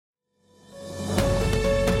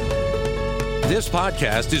This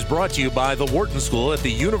podcast is brought to you by the Wharton School at the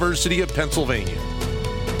University of Pennsylvania.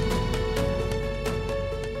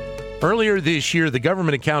 Earlier this year, the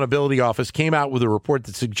Government Accountability Office came out with a report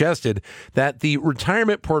that suggested that the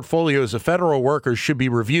retirement portfolios of federal workers should be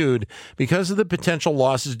reviewed because of the potential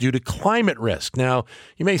losses due to climate risk. Now,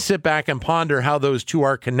 you may sit back and ponder how those two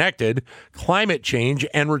are connected, climate change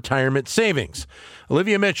and retirement savings.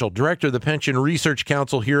 Olivia Mitchell, director of the Pension Research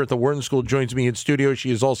Council here at the Wharton School, joins me in studio. She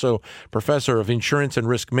is also professor of insurance and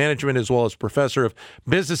risk management, as well as professor of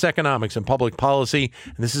business economics and public policy.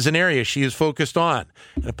 And this is an area she is focused on.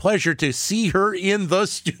 And a pleasure to see her in the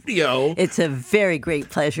studio. It's a very great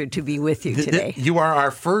pleasure to be with you today. You are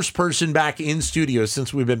our first person back in studio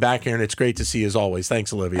since we've been back here, and it's great to see you as always.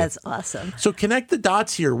 Thanks, Olivia. That's awesome. So connect the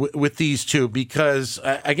dots here with these two because,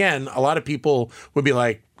 again, a lot of people would be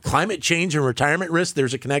like, climate change and retirement risk,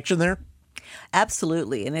 there's a connection there?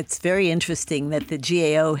 Absolutely. And it's very interesting that the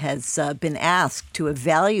GAO has been asked to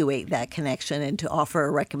evaluate that connection and to offer a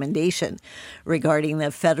recommendation regarding the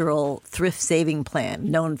federal thrift saving plan,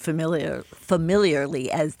 known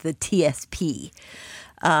familiarly as the TSP.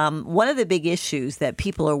 One of the big issues that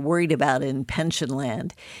people are worried about in pension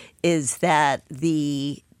land is that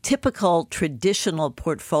the typical traditional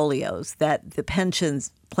portfolios that the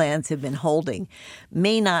pensions plans have been holding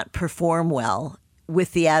may not perform well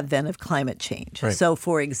with the advent of climate change. Right. So,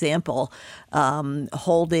 for example,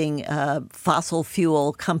 holding fossil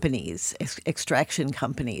fuel companies, extraction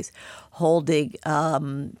companies, holding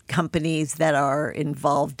companies that are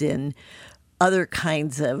involved in other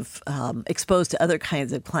kinds of, exposed to other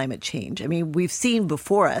kinds of climate change. I mean, we've seen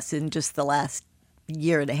before us in just the last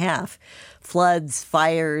year and a half, floods,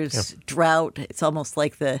 fires, drought. It's almost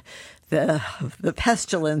like the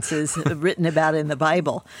pestilences written about in the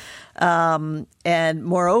Bible. And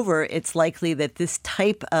moreover, it's likely that this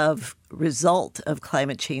type of result of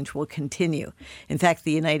climate change will continue. In fact,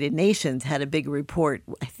 the United Nations had a big report,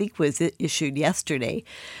 I think was issued yesterday,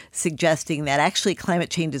 suggesting that actually climate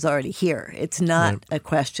change is already here. It's not a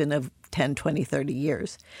question of 10, 20, 30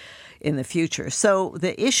 years in the future. So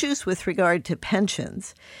the issues with regard to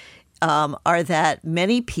pensions are that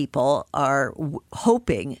many people are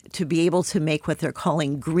hoping to be able to make what they're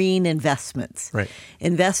calling green investments,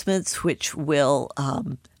 investments which will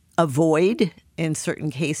avoid, in certain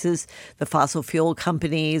cases, the fossil fuel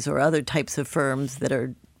companies or other types of firms that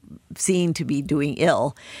are seen to be doing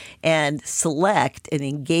ill, and select and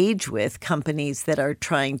engage with companies that are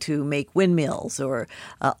trying to make windmills or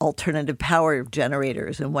alternative power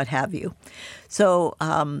generators and what have you. So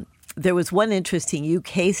there was one interesting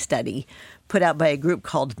UK study put out by a group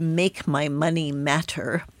called Make My Money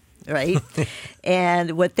Matter, right?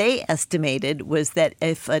 And what they estimated was that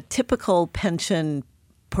if a typical pension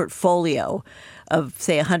portfolio of,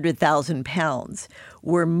 say, £100,000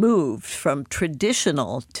 were moved from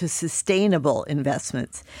traditional to sustainable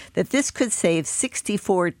investments, that this could save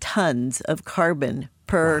 64 tons of carbon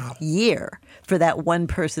per year for that one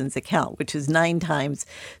person's account, which is 9 times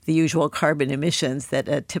the usual carbon emissions that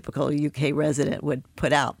a typical UK resident would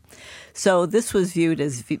put out. So this was viewed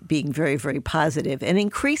as being very, very positive. And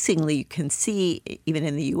increasingly, you can see, even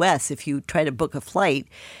in the U.S., if you try to book a flight,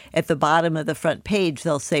 at the bottom of the front page,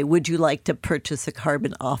 they'll say, would you like to purchase a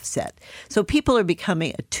carbon offset? So people are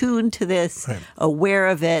becoming attuned to this, aware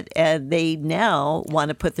of it, and they now want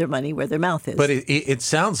to put their money where their mouth is. But it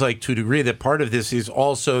sounds like, to a degree, that part of this is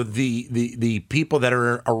also the people that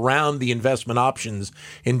are around the investment options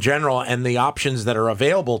in general and the options that are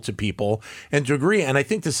available to people. And to a degree, and I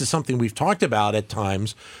think this is something we've talked about at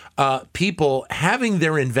times, people having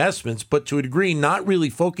their investments, but to a degree not really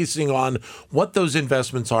focusing on what those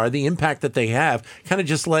investments are, the impact that they have, kind of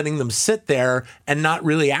just letting them sit there and not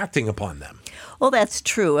really acting upon them. Well, that's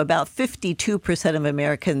true. About 52% of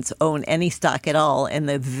Americans own any stock at all, and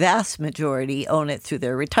the vast majority own it through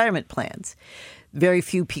their retirement plans. Very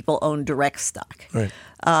few people own direct stock. Right.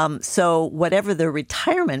 So whatever the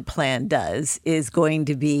retirement plan does is going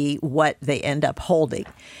to be what they end up holding.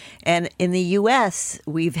 And in the U.S.,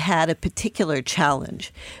 we've had a particular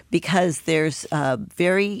challenge because there's a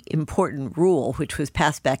very important rule, which was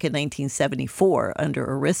passed back in 1974 under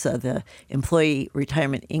ERISA, the Employee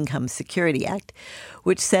Retirement Income Security Act,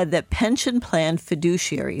 which said that pension plan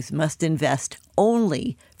fiduciaries must invest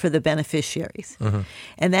only for the beneficiaries.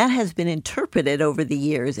 And that has been interpreted over the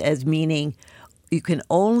years as meaning you can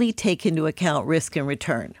only take into account risk and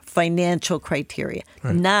return, financial criteria,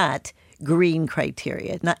 not green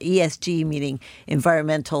criteria, not ESG meaning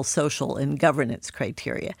environmental, social, and governance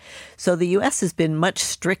criteria. So the U.S. has been much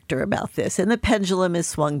stricter about this, and the pendulum has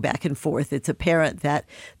swung back and forth. It's apparent that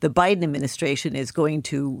the Biden administration is going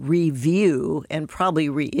to review and probably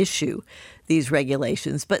reissue these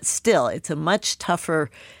regulations, but still, it's a much tougher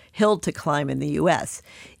hill to climb in the U.S.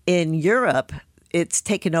 In Europe, it's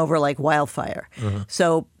taken over like wildfire.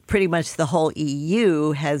 So pretty much the whole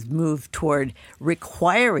EU has moved toward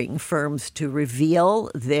requiring firms to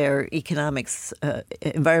reveal their economics,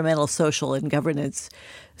 environmental, social, and governance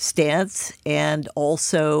stance, and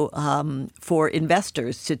also for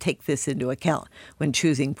investors to take this into account when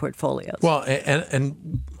choosing portfolios. Well,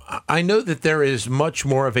 and I know that there is much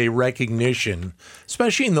more of a recognition,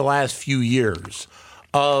 especially in the last few years,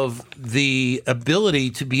 of the ability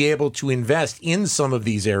to be able to invest in some of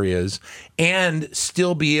these areas and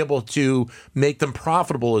still be able to make them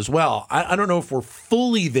profitable as well. I don't know if we're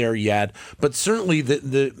fully there yet, but certainly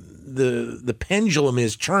the pendulum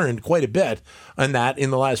has turned quite a bit on that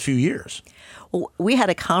in the last few years. Well, we had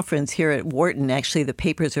a conference here at Wharton. Actually, the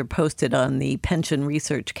papers are posted on the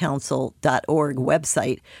pensionresearchcouncil.org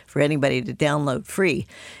website for anybody to download free.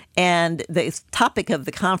 And the topic of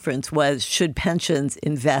the conference was, should pensions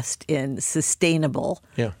invest in sustainable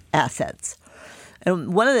assets?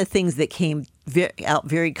 And one of the things that came out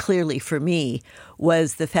very clearly for me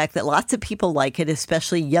was the fact that lots of people like it,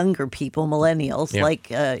 especially younger people, millennials, like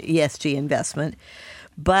ESG investment.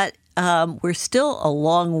 But we're still a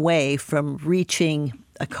long way from reaching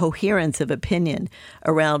a coherence of opinion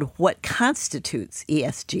around what constitutes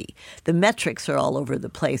ESG. The metrics are all over the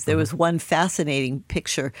place. There was one fascinating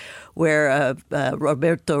picture where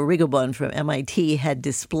Roberto Rigobon from MIT had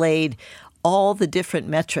displayed all the different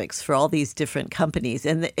metrics for all these different companies.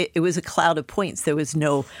 And it was a cloud of points. There was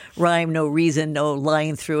no rhyme, no reason, no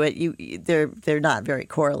line through it. They're not very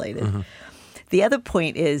correlated. The other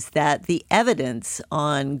point is that the evidence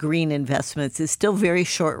on green investments is still very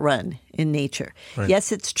short run in nature. Right.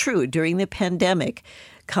 Yes, it's true. During the pandemic,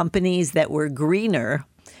 companies that were greener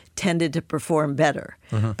tended to perform better.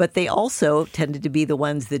 But they also tended to be the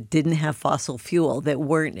ones that didn't have fossil fuel, that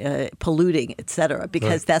weren't polluting, et cetera,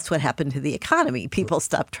 because that's what happened to the economy. People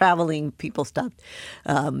stopped traveling, people stopped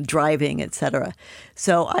driving, et cetera.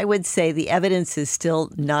 So I would say the evidence is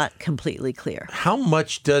still not completely clear. How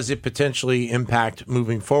much does it potentially impact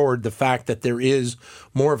moving forward, the fact that there is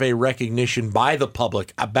more of a recognition by the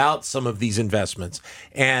public about some of these investments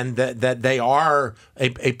and that they are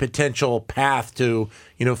a potential path to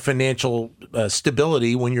financial stability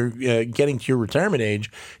when you're getting to your retirement age,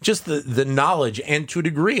 just the knowledge, and to a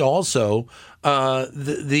degree also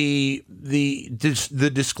the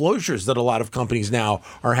disclosures that a lot of companies now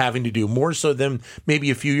are having to do, more so than maybe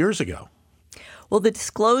a few years ago? Well, the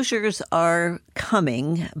disclosures are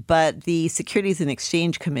coming, but the Securities and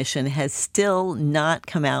Exchange Commission has still not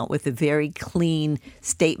come out with a very clean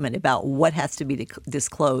statement about what has to be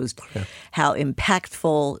disclosed, how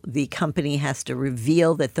impactful the company has to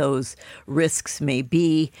reveal that those risks may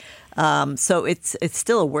be. So it's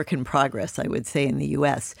still a work in progress, I would say, in the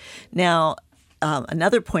U.S. Now,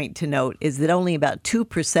 another point to note is that only about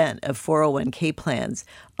 2% of 401k plans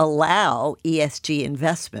allow ESG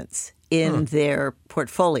investments in their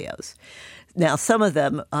portfolios. Now, some of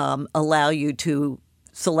them allow you to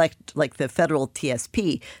select, like the federal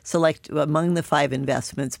TSP, select among the 5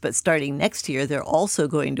 investments. But starting next year, they're also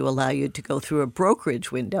going to allow you to go through a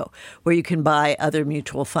brokerage window where you can buy other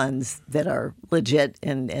mutual funds that are legit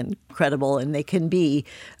and credible, and they can be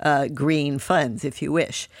green funds if you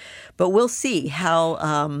wish. But we'll see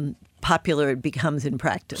how popular it becomes in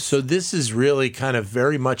practice. So this is really kind of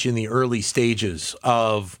very much in the early stages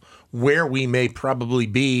of where we may probably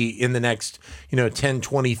be in the next, 10,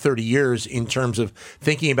 20, 30 years in terms of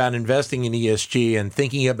thinking about investing in ESG and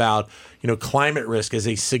thinking about, climate risk as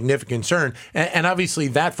a significant concern. And obviously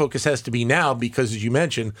that focus has to be now because, as you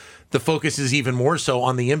mentioned, the focus is even more so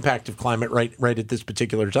on the impact of climate right at this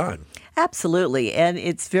particular time. Absolutely. And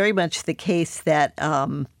it's very much the case that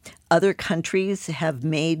other countries have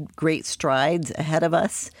made great strides ahead of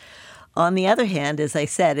us. On the other hand, as I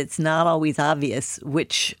said, it's not always obvious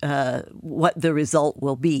what the result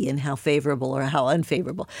will be and how favorable or how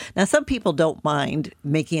unfavorable. Now, some people don't mind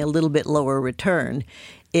making a little bit lower return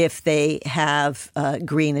if they have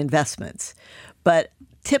green investments. But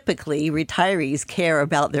typically, retirees care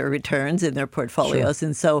about their returns in their portfolios. Sure.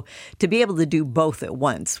 And so to be able to do both at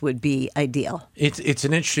once would be ideal. It's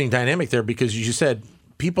an interesting dynamic there because, as you said,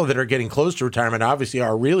 people that are getting close to retirement obviously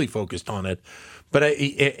are really focused on it. But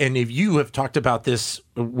and if you have talked about this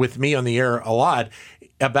with me on the air a lot,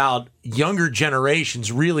 about younger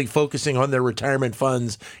generations really focusing on their retirement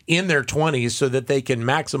funds in their 20s so that they can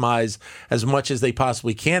maximize as much as they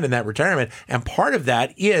possibly can in that retirement. And part of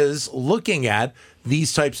that is looking at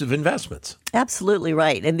these types of investments. Absolutely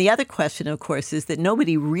right. And the other question, of course, is that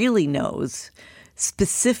nobody really knows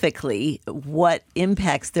specifically what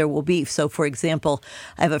impacts there will be. So, for example,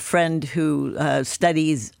 I have a friend who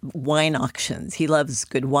studies wine auctions. He loves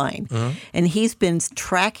good wine. And he's been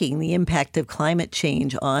tracking the impact of climate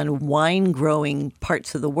change on wine growing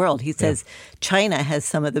parts of the world. He says China has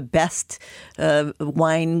some of the best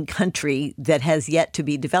wine country that has yet to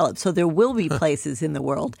be developed. So there will be places in the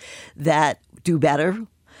world that do better.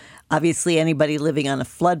 Obviously, anybody living on a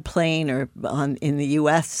floodplain or in the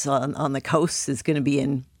U.S. on the coast is going to be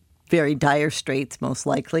in very dire straits, most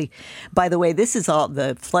likely. By the way, this is all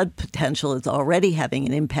the flood potential is already having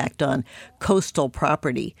an impact on coastal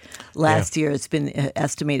property. Last year, it's been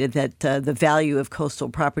estimated that the value of coastal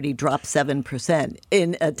property dropped 7%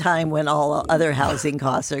 in a time when all other housing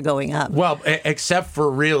costs are going up. Well, except for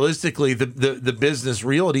realistically the business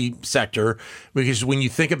realty sector, because when you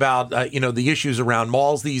think about the issues around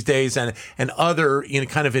malls these days and other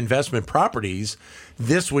kind of investment properties,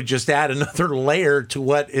 this would just add another layer to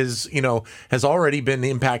what has already been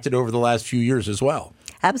impacted over the last few years as well.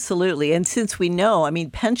 Absolutely. And since we know,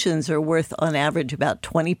 pensions are worth on average about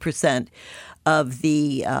 20% of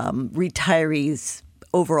the retirees'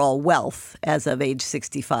 overall wealth as of age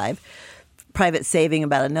 65. Private saving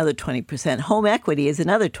about another 20%. Home equity is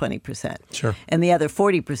another 20%. Sure. And the other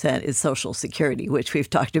 40% is Social Security, which we've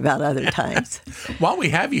talked about other times. While we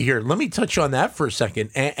have you here, let me touch on that for a second.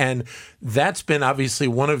 And that's been obviously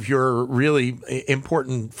one of your really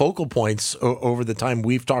important focal points over the time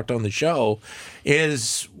we've talked on the show,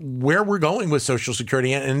 is where we're going with Social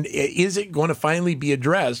Security. And is it going to finally be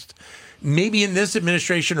addressed? Maybe in this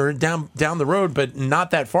administration or down the road, but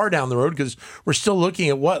not that far down the road, because we're still looking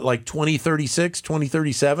at like 2036,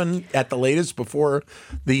 2037 at the latest before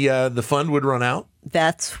the fund would run out?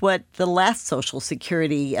 That's what the last Social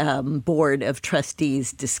Security Board of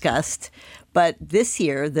Trustees discussed. But this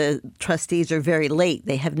year, the trustees are very late.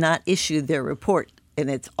 They have not issued their report,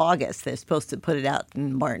 and it's August. They're supposed to put it out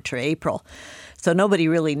in March or April. So nobody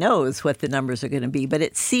really knows what the numbers are going to be. But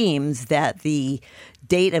it seems that the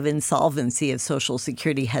date of insolvency of Social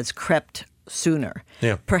Security has crept sooner.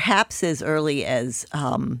 Yeah. Perhaps as early as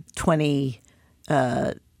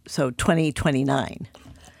 2029.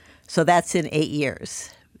 So that's in 8 years.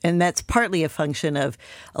 And that's partly a function of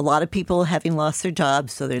a lot of people having lost their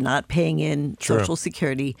jobs, so they're not paying in Social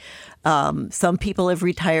Security. Some people have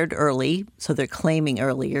retired early, so they're claiming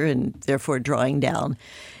earlier and therefore drawing down.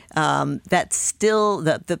 That's still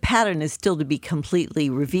the pattern is still to be completely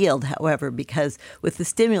revealed, however, because with the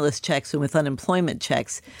stimulus checks and with unemployment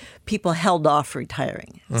checks, people held off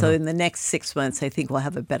retiring. So in the next 6 months, I think we'll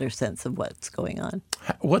have a better sense of what's going on.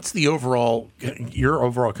 What's your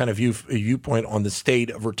overall kind of viewpoint on the state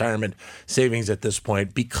of retirement savings at this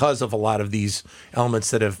point because of a lot of these elements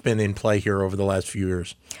that have been in play here over the last few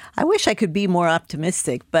years? I wish I could be more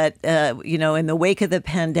optimistic, but in the wake of the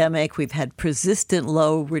pandemic, we've had persistent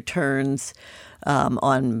low returns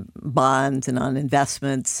on bonds and on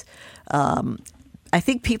investments. I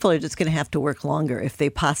think people are just going to have to work longer if they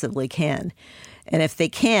possibly can. And if they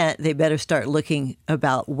can't, they better start looking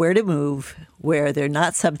about where to move, where they're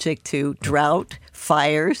not subject to drought,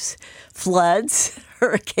 fires, floods,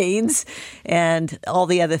 hurricanes, and all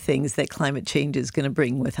the other things that climate change is going to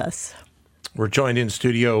bring with us. We're joined in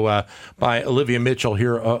studio by Olivia Mitchell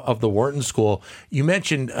here of the Wharton School. You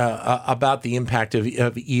mentioned about the impact of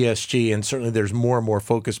ESG, and certainly there's more and more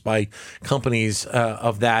focus by companies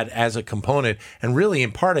of that as a component. And really,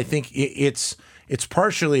 in part, I think it's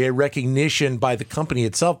partially a recognition by the company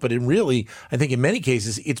itself, but I think in many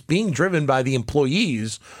cases, it's being driven by the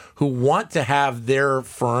employees who want to have their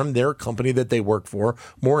firm, their company that they work for,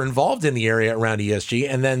 more involved in the area around ESG,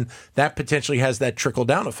 and then that potentially has that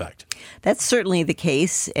trickle-down effect. That's certainly the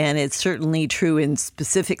case, and it's certainly true in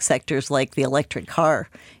specific sectors like the electric car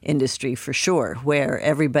industry, for sure, where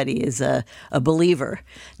everybody is a believer.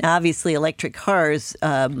 Now, obviously, electric cars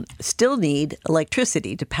still need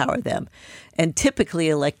electricity to power them. And typically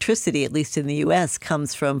electricity, at least in the U.S.,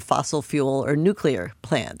 comes from fossil fuel or nuclear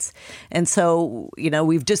plants. And so,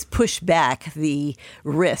 we've just pushed back the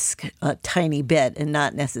risk a tiny bit and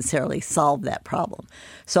not necessarily solved that problem.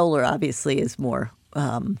 Solar, obviously, is more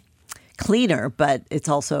cleaner, but it's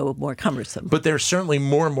also more cumbersome. But there's certainly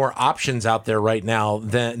more and more options out there right now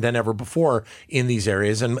than ever before in these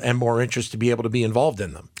areas, and more interest to be able to be involved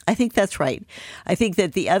in them. I think that's right. I think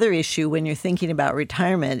that the other issue when you're thinking about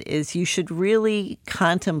retirement is you should really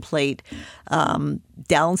contemplate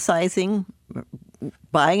downsizing,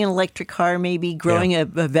 buying an electric car, maybe growing a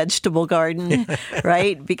vegetable garden,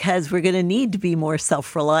 right? Because we're going to need to be more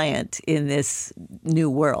self-reliant in this new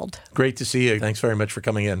world. Great to see you. Thanks very much for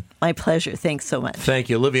coming in. My pleasure. Thanks so much. Thank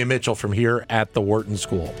you. Olivia Mitchell from here at the Wharton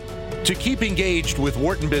School. To keep engaged with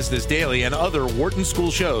Wharton Business Daily and other Wharton School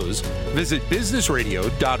shows, visit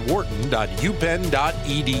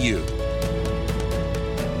businessradio.wharton.upenn.edu.